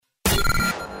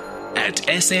at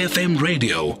SAFM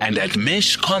Radio and at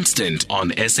Mesh Constant on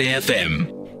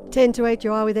SAFM. 10 to 8,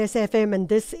 you are with SFM, and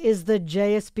this is the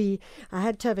JSB. I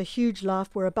had to have a huge laugh.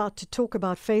 We're about to talk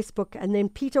about Facebook, and then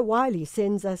Peter Wiley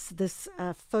sends us this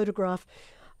photograph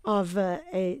of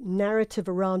a narrative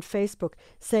around Facebook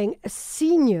saying a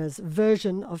senior's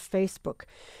version of Facebook.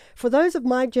 For those of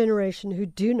my generation who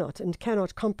do not and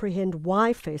cannot comprehend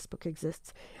why Facebook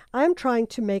exists, I am trying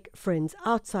to make friends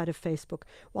outside of Facebook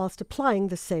whilst applying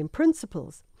the same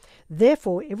principles.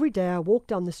 Therefore, every day I walk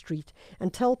down the street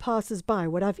and tell passers-by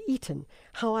what I've eaten,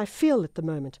 how I feel at the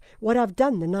moment, what I've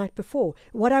done the night before,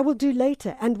 what I will do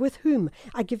later, and with whom.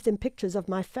 I give them pictures of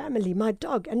my family, my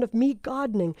dog, and of me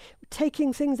gardening,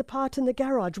 taking things apart in the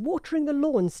garage, watering the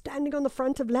lawn, standing on the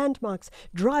front of landmarks,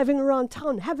 driving around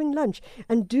town, having lunch,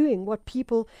 and doing what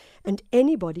people and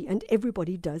anybody and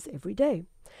everybody does every day.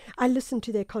 I listen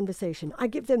to their conversation, I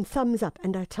give them thumbs up,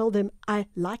 and I tell them I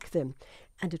like them.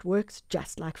 And it works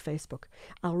just like Facebook.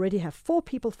 I already have 4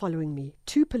 people following me,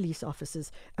 2 police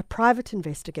officers, a private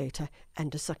investigator,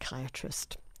 and a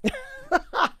psychiatrist.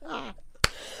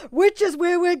 Which is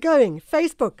where we're going.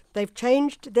 Facebook. They've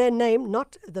changed their name,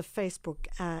 not the Facebook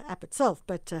app itself,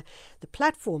 but the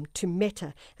platform to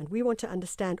Meta. And we want to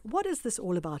understand, what is this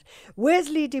all about?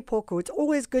 WESLEY DIPHOKO, it's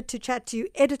always good to chat to you,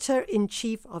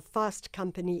 Editor-in-Chief of Fast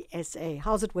Company SA.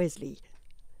 How's it, WESLEY?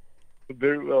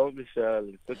 Very well, Michelle.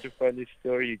 It's such a funny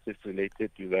story you just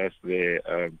related to us there.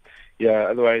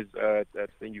 Otherwise,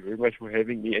 thank you very much for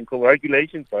having me. And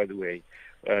congratulations, by the way,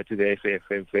 to the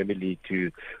SAFM family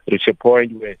to reach a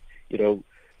point where,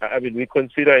 we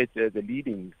consider it the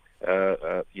leading,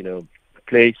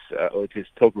 place, or it is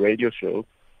talk radio show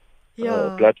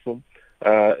platform.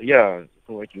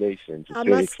 Congratulations. It's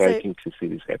very exciting to see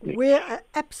this happening. We're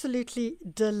absolutely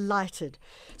delighted.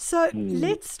 So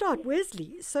let's start,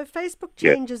 WESLEY. So Facebook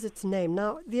changes its name.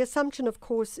 Now, the assumption, of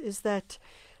course, is that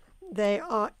they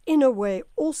are, in a way,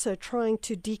 also trying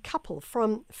to decouple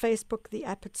from Facebook, the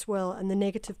app as well, and the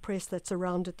negative press that's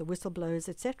around it, the whistleblowers,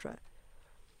 etc.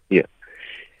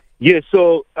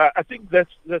 So I think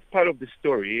that's part of the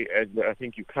story, and I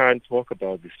think you can't talk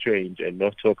about this change and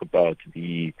not talk about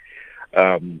the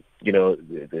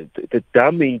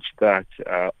damage that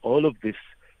all of this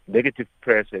negative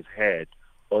press has had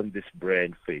on this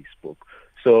brand, Facebook.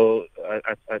 So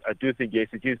I do think, yes,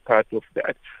 it is part of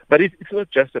that. But it's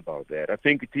not just about that. I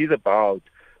think it is about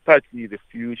partly the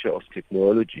future of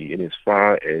technology in as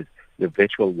far as the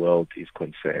virtual world is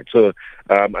concerned. So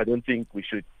I don't think we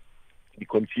should be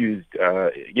confused.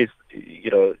 Yes,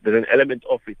 there's an element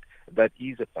of it that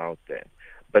is about that.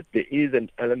 But there is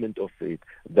an element of it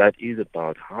that is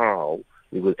about how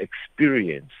we will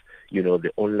experience,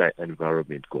 the online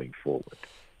environment going forward.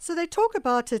 So they talk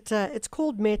about it, it's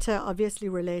called Meta, obviously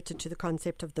related to the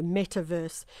concept of the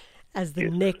metaverse as the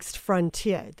next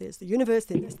frontier. There's the universe,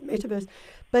 then there's the metaverse.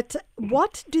 But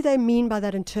what do they mean by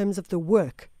that in terms of the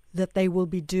work that they will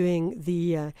be doing,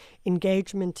 the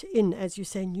engagement in, as you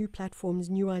say, new platforms,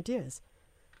 new ideas?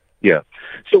 Yeah.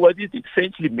 So what it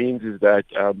essentially means is that,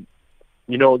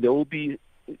 there will be,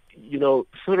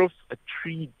 sort of a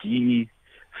 3D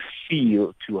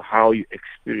feel to how you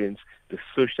experience the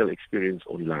social experience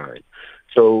online.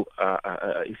 So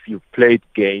if you've played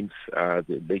games,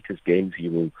 the latest games,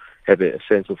 you will have a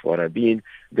sense of what I mean.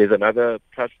 There's another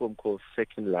platform called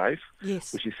Second Life,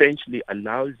 which essentially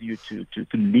allows you to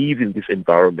live in this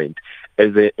environment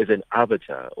as an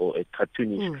avatar or a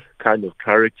cartoonish kind of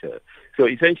character. So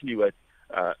essentially what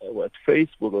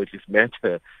Facebook or this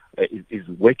Meta is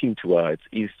working towards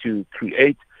is to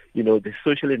create, the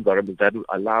social environment that will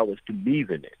allow us to live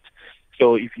in it.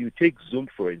 So if you take Zoom,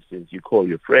 for instance, you call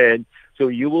your friend, so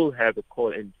you will have a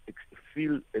call and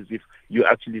feel as if you're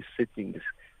actually sitting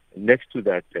next to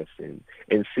that person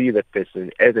and see that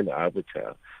person as an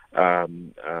avatar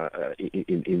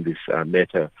in this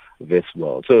metaverse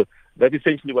world. So that's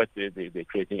essentially what they're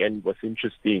creating. And what's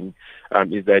interesting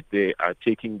is that they are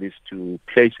taking this to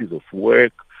places of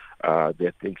work.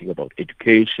 They're thinking about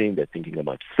education. They're thinking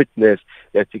about fitness.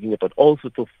 They're thinking about all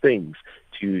sorts of things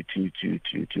to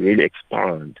really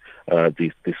expand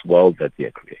this world that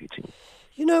they're creating.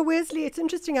 WESLEY, it's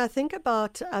interesting. I think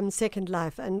about Second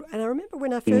Life, and I remember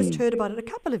when I first heard about it a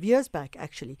couple of years back,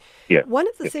 actually. Yeah. One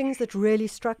of the things that really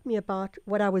struck me about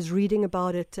what I was reading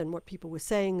about it and what people were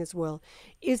saying as well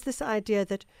is this idea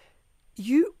that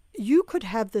you could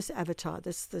have this avatar,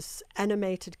 this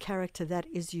animated character that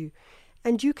is you,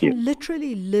 and you can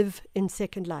literally live in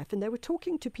Second Life. And they were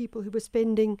talking to people who were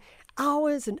spending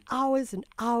hours and hours and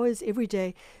hours every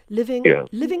day living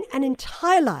an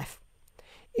entire life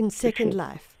in Second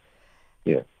Life.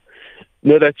 Yeah.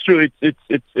 No, that's true.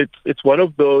 It's one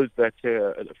of those that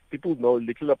people know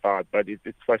little about, but it's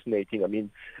fascinating. I mean,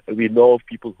 we know of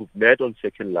people who've met on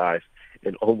Second Life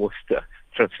and almost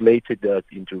translated that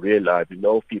into real life. We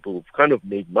know of people who've kind of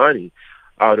made money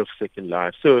out of Second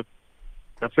Life. So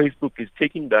Facebook is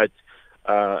taking that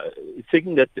a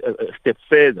step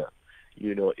further.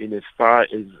 In as far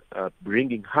as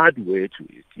bringing hardware to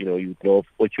it. You know of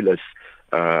Oculus,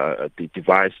 the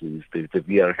devices, the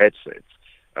VR headsets.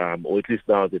 Or at least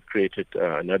now they've created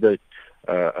another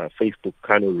Facebook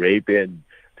kind of Ray-Ban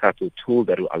type of tool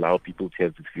that will allow people to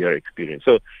have this VR experience.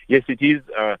 So yes, it is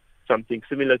something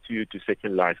similar to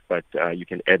Second Life, but you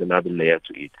can add another layer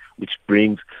to it, which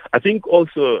brings, I think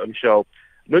also, Michelle,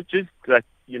 not just like,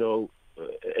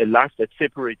 a life that's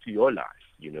separate to your life,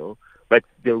 but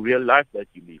the real life that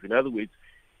you live. In other words,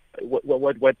 what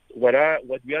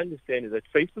we understand is that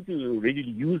Facebook is already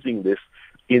using this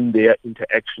in their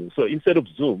interaction. So instead of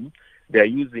Zoom, they're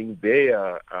using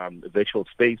their virtual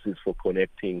spaces for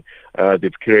connecting.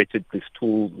 They've created this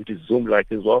tool, which is Zoom-like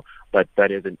as well, but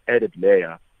that is an added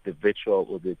layer, the virtual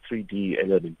or the 3D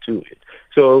element to it.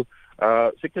 So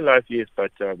Second Life, yes,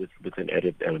 but with an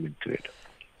added element to it.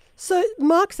 So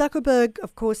Mark Zuckerberg,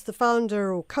 of course, the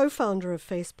founder or co-founder of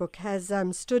Facebook, has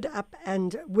stood up,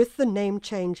 and with the name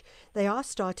change, they are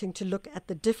starting to look at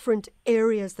the different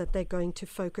areas that they're going to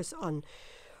focus on.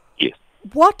 Yes.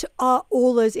 What are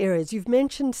all those areas? You've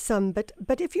mentioned some,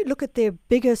 but if you look at their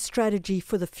bigger strategy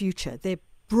for the future, their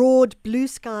broad blue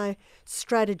sky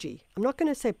strategy, I'm not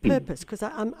going to say purpose, because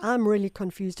I'm really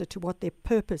confused as to what their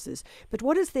purpose is, but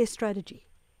what is their strategy?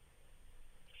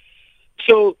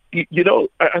 So,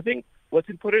 I think what's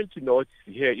important to note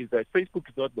here is that Facebook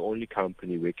is not the only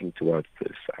company working towards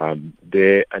this.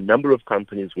 There are a number of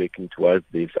companies working towards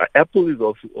this. Apple is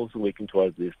also working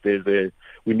towards this.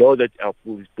 We know that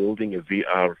Apple is building a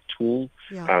VR tool.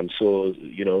 Yeah. So,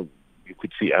 you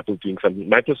could see Apple doing something.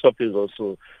 Microsoft is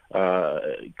also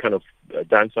kind of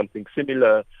done something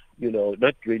similar,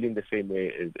 not really in the same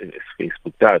way as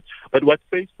Facebook does. But what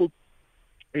Facebook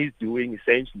is doing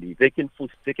essentially, they can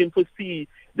foresee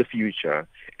the future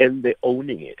and they're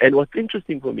owning it. And what's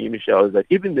interesting for me, Michelle, is that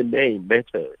even the name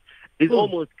Meta is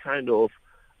almost kind of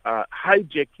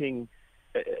hijacking,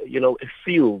 a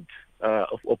field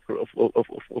of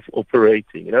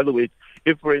operating. In other words,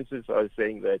 if, for instance, I was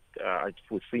saying that I'd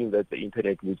foreseen that the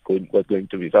internet was going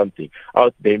to be something, I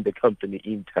would name the company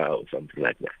Intel or something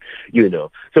like that.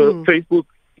 So Facebook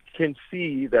can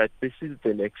see that this is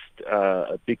the next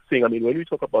big thing. I mean, when we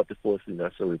talk about the fourth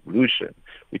industrial revolution,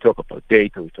 we talk about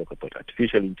data, we talk about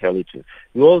artificial intelligence,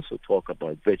 we also talk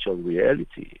about virtual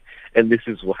reality. And this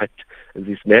is what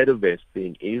this metaverse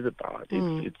thing is about.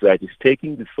 It's that it's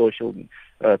taking the social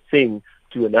thing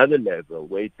to another level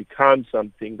where it becomes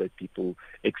something that people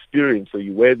experience. So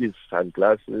you wear these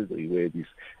sunglasses or you wear these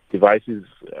devices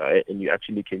and you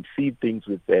actually can see things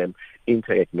with them,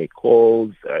 interact, make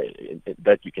calls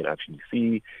that you can actually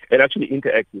see and actually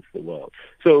interact with the world.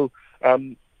 So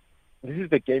this is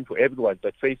the game for everyone,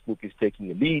 but Facebook is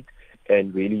taking a lead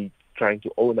and really trying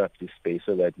to own up this space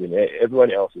so that when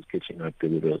everyone else is catching up, they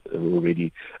will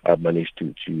already manage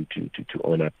to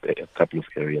own up a couple of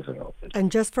areas around it.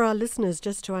 And just for our listeners,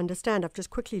 just to understand, I've just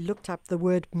quickly looked up the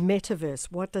word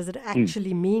metaverse. What does it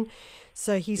actually mean?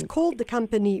 So he's called the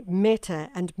company Meta,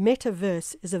 and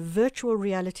metaverse is a virtual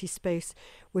reality space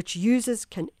which users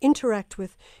can interact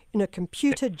with in a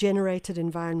computer-generated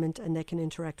environment, and they can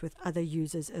interact with other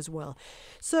users as well.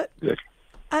 So,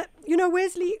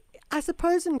 Wesley, I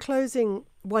suppose in closing,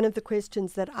 one of the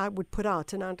questions that I would put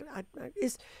out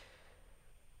is,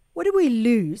 what do we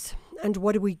lose and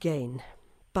what do we gain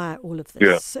by all of this?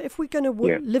 Yeah. So if we're going to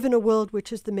live in a world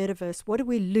which is the metaverse, what do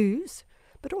we lose?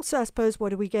 But also, I suppose, what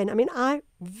do we gain? I mean, I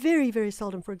very, very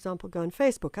seldom, for example, go on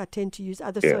Facebook. I tend to use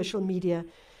other social media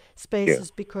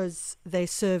spaces because they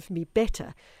serve me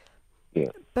better.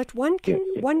 Yeah. But one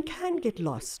can get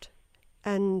lost.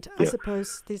 And I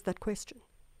suppose there's that question.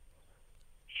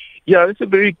 Yeah, that's a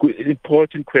very good,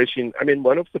 important question. I mean,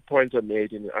 one of the points I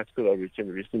made in an article I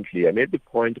written recently, I made the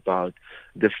point about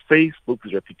the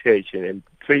Facebook's reputation and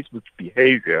Facebook's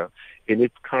behavior in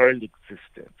its current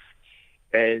existence.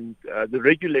 And the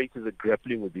regulators are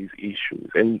grappling with these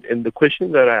issues. And the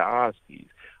question that I ask is,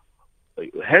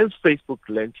 has Facebook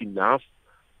learned enough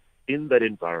in that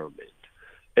environment?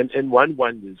 And one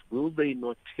wonders, will they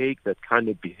not take that kind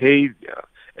of behavior?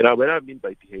 And what I mean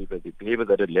by behavior, the behavior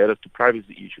that had led us to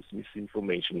privacy issues,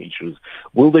 misinformation issues,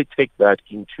 will they take that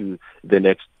into the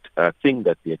next thing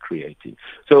that they're creating?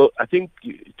 So I think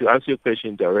to answer your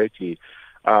question directly,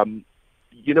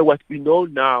 what we know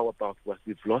now about what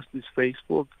we've lost is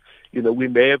Facebook. we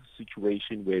may have a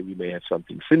situation where we may have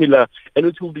something similar, and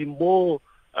it will be more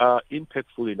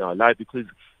impactful in our life because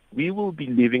we will be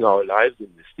living our lives in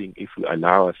this thing if we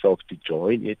allow ourselves to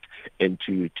join it and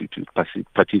to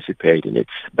participate in it.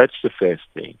 That's the first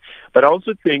thing. But I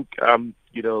also think,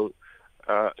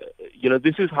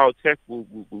 this is how tech will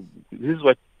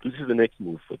this is the next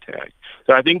move for tech.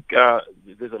 So I think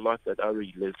there's a lot that our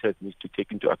regulators need to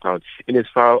take into account in as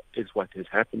far as what has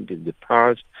happened in the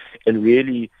past and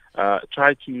really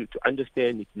try to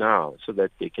understand it now so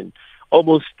that they can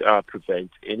almost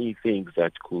prevent anything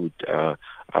that could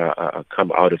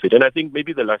come out of it. And I think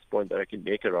maybe the last point that I can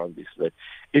make around this is that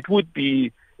it would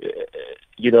be,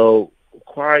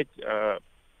 quite,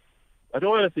 I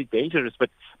don't want to say dangerous, but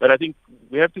I think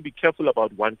we have to be careful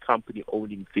about one company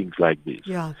owning things like this.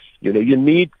 Yeah. You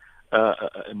need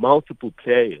multiple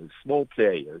players, small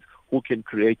players, who can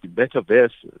create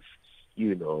metaverses,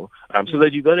 so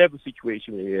that you don't have a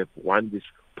situation where you have this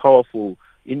powerful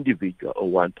individual or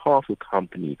one powerful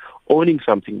company owning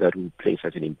something that will play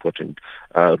such an important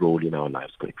role in our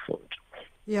lives going forward.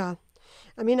 Yeah.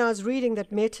 I mean, I was reading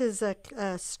that Meta's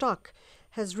stock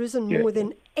has risen more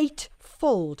than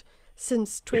 8-fold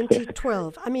since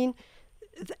 2012. I mean,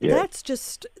 that's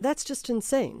just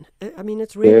insane. I mean,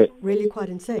 it's really quite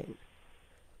insane.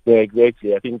 Yeah,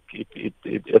 exactly. I think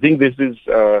I think this is,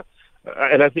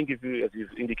 and I think as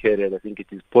you've indicated, I think it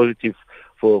is positive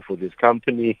for this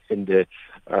company, and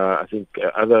I think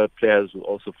other players will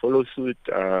also follow suit.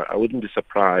 I wouldn't be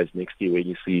surprised next year when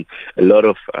you see a lot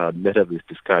of metaverse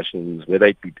discussions, whether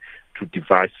it be through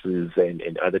devices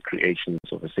and other creations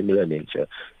of a similar nature.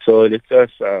 So let's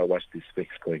just watch this space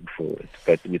going forward,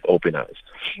 but with open eyes.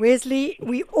 Wesley,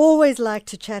 we always like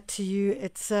to chat to you.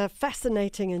 It's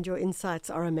fascinating and your insights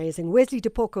are amazing. Wesley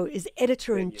DIPHOKO is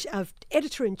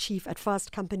editor-in-chief at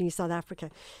Fast Company South Africa.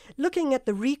 Looking at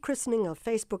the rechristening of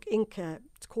Facebook Inc.,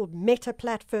 it's called Meta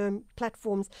Platforms.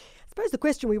 I suppose the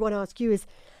question we want to ask you is,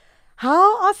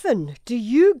 how often do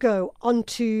you go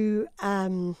onto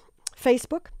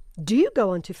Facebook? Do you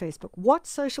go onto Facebook? What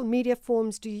social media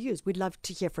forms do you use? We'd love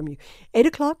to hear from you. 8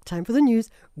 o'clock, time for the news.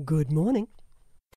 Good morning.